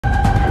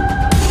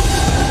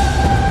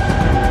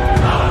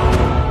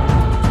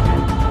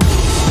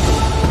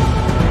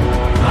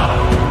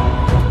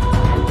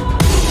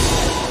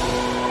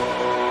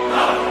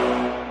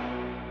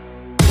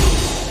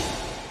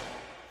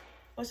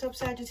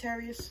what's up,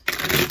 Sagittarius?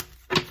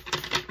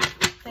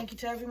 Thank you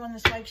to everyone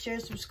that's liked,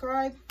 shared,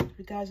 subscribed. If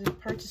you guys have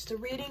purchased a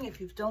reading,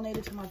 if you've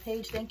donated to my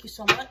page, thank you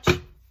so much.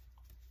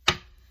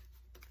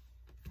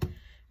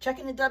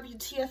 Checking the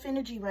WTF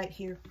energy right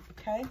here,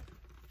 okay?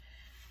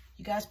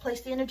 You guys place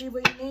the energy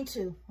where you need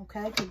to,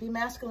 okay? Could be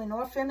masculine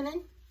or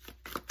feminine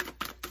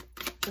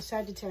for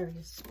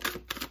Sagittarius.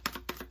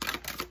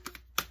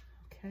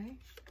 Okay.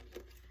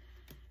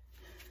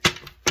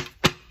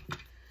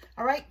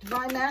 All right,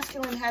 Divine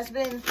Masculine has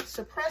been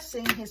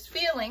suppressing his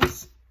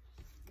feelings,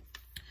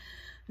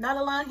 not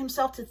allowing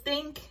himself to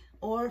think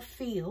or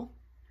feel,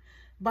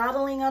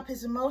 bottling up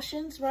his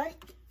emotions, right?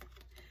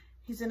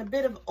 He's in a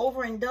bit of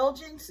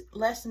overindulgence,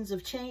 lessons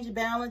of change,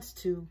 balance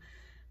to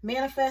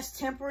manifest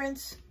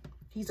temperance.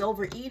 He's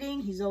overeating,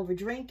 he's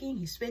overdrinking,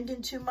 he's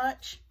spending too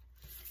much.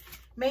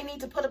 May need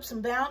to put up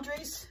some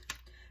boundaries,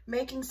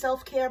 making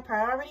self-care a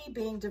priority,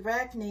 being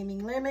direct,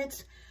 naming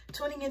limits,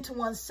 tuning into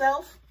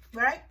oneself,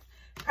 right?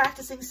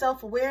 Practicing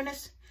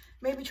self-awareness,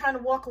 maybe trying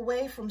to walk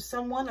away from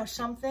someone or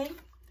something.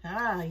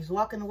 He's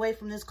walking away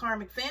from this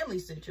karmic family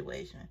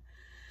situation,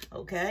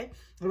 okay?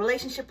 A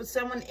relationship with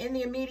someone in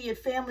the immediate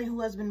family who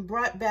has been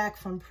brought back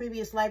from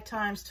previous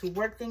lifetimes to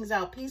work things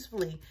out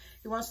peacefully.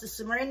 He wants to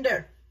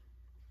surrender.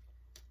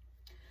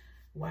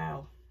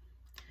 Wow.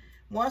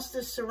 Wants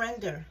to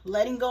surrender,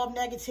 letting go of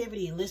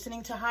negativity,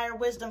 listening to higher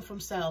wisdom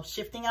from self,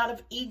 shifting out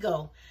of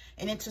ego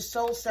and into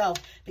soul self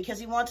because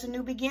he wants a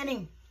new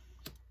beginning.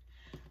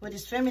 With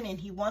his feminine,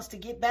 he wants to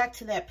get back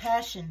to that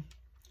passion.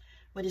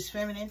 With his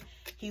feminine,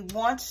 he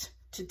wants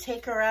to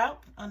take her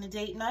out on a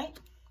date night,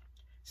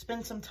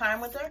 spend some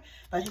time with her,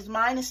 but his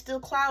mind is still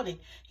clouded.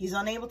 He's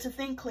unable to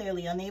think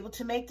clearly, unable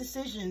to make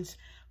decisions,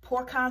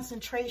 poor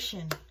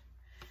concentration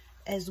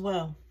as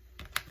well.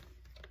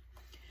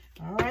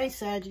 All right,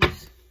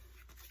 Saggies.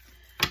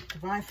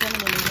 Divine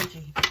Feminine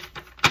energy.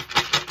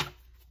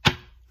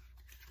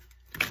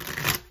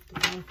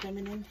 Divine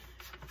Feminine.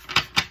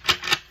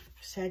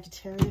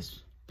 Sagittarius.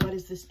 What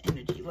is this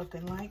energy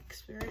looking like,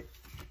 Spirit?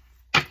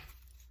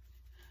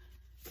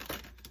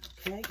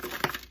 Okay.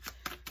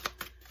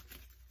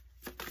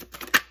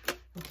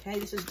 Okay,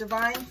 this is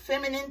Divine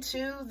Feminine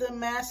to the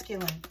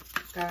masculine,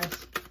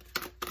 guys.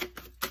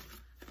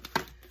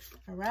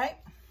 All right?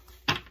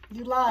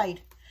 You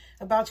lied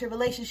about your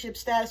relationship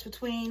status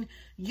between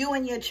you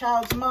and your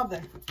child's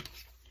mother.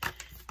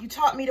 You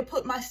taught me to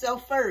put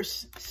myself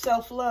first,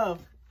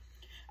 self-love.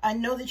 I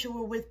know that you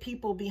were with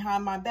people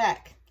behind my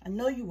back. I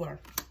know you were.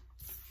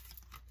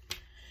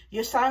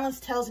 Your silence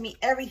tells me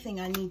everything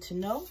I need to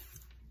know.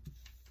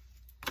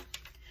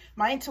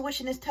 My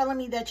intuition is telling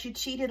me that you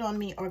cheated on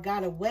me or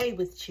got away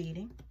with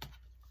cheating.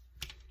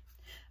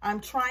 I'm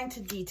trying to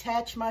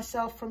detach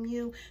myself from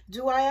you.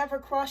 Do I ever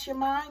cross your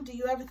mind? Do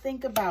you ever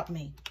think about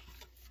me?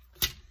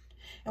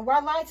 And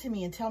why lie to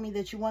me and tell me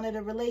that you wanted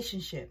a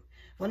relationship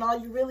when all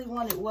you really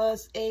wanted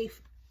was a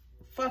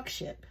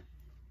fuckship?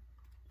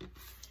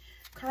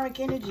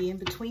 Karmic energy in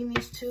between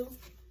these two.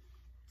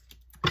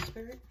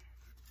 Spirit.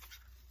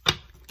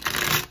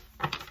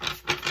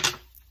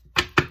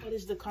 What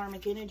is the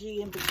karmic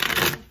energy in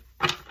between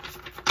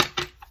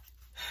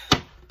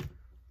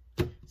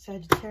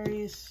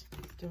Sagittarius,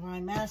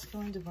 Divine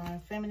Masculine, Divine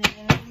Feminine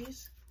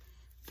energies?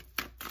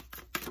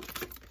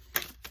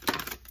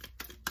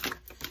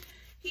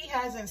 He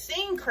hasn't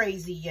seen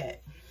crazy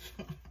yet.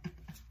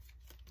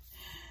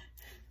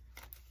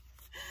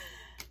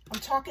 I'm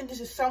talking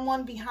to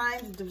someone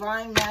behind the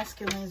Divine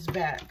Masculine's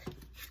back.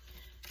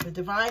 The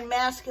Divine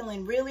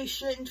Masculine really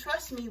shouldn't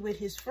trust me with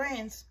his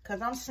friends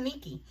because I'm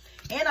sneaky.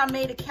 And I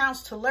made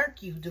accounts to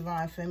lurk you,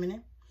 Divine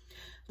Feminine.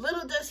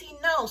 Little does he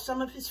know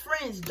some of his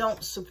friends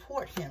don't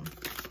support him.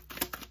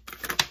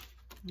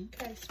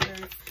 Okay,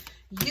 Spirit.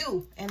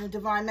 You and the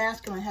Divine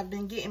Masculine have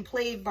been getting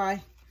played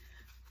by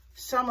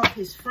some of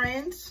his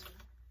friends.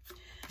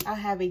 I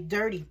have a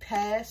dirty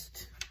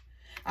past.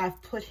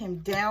 I've put him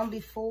down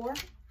before.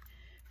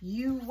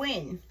 You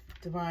win,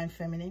 Divine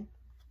Feminine.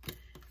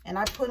 And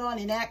I put on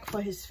an act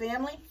for his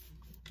family.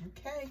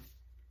 Okay.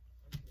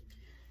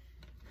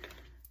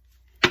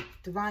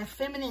 Divine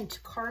Feminine to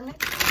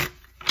Karmic.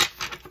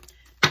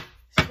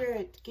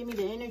 Spirit, give me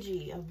the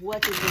energy of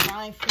what the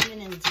Divine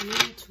Feminines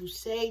need to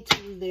say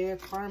to their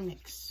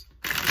Karmics.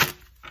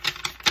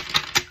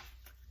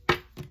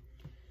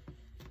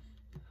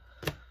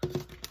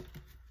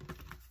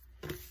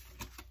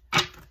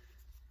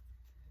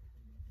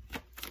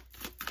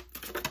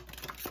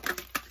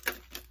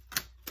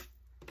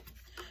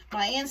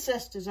 My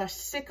ancestors are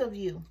sick of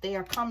you. They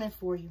are coming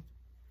for you.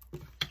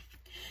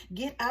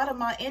 Get out of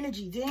my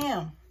energy.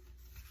 Damn.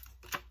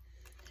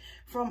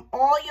 From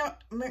all your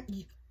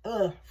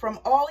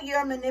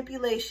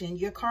manipulation,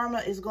 your karma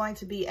is going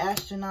to be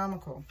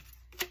astronomical.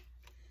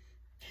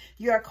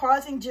 You are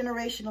causing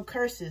generational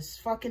curses,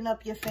 fucking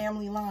up your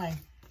family line.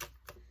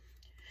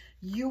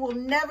 You will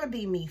never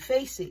be me.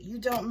 Face it. You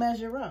don't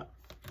measure up.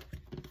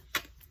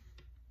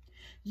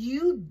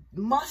 You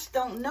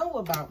don't know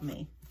about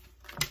me.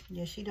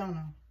 Yes, you don't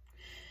know.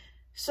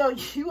 So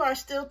you are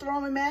still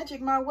throwing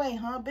magic my way,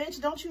 huh, bitch?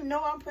 Don't you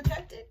know I'm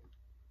protected?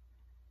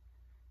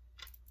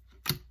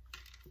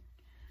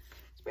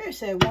 Spirit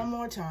said one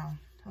more time.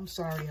 I'm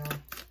sorry, y'all.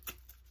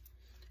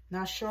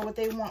 Not sure what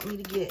they want me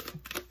to get.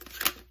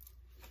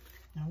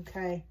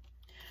 Okay.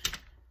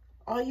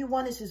 All you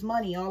want is his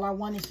money. All I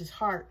want is his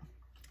heart.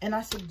 And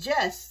I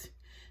suggest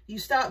you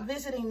stop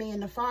visiting me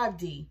in the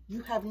 5D.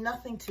 You have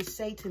nothing to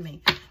say to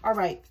me. All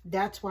right.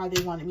 That's why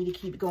they wanted me to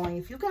keep going.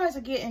 If you guys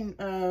are getting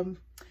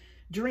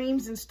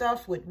dreams and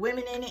stuff with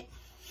women in it,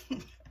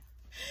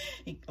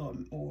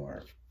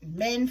 or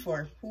men,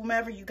 for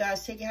whomever, you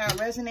guys take it how it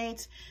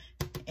resonates,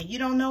 and you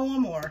don't know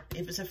them, or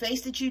if it's a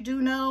face that you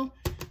do know,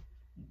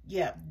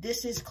 yeah,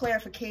 this is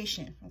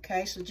clarification.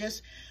 Okay, so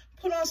just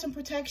put on some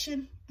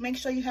protection. Make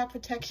sure you have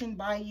protection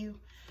by you.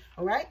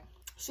 All right,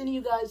 sending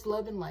you guys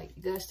love and light.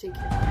 You guys take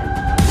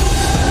care.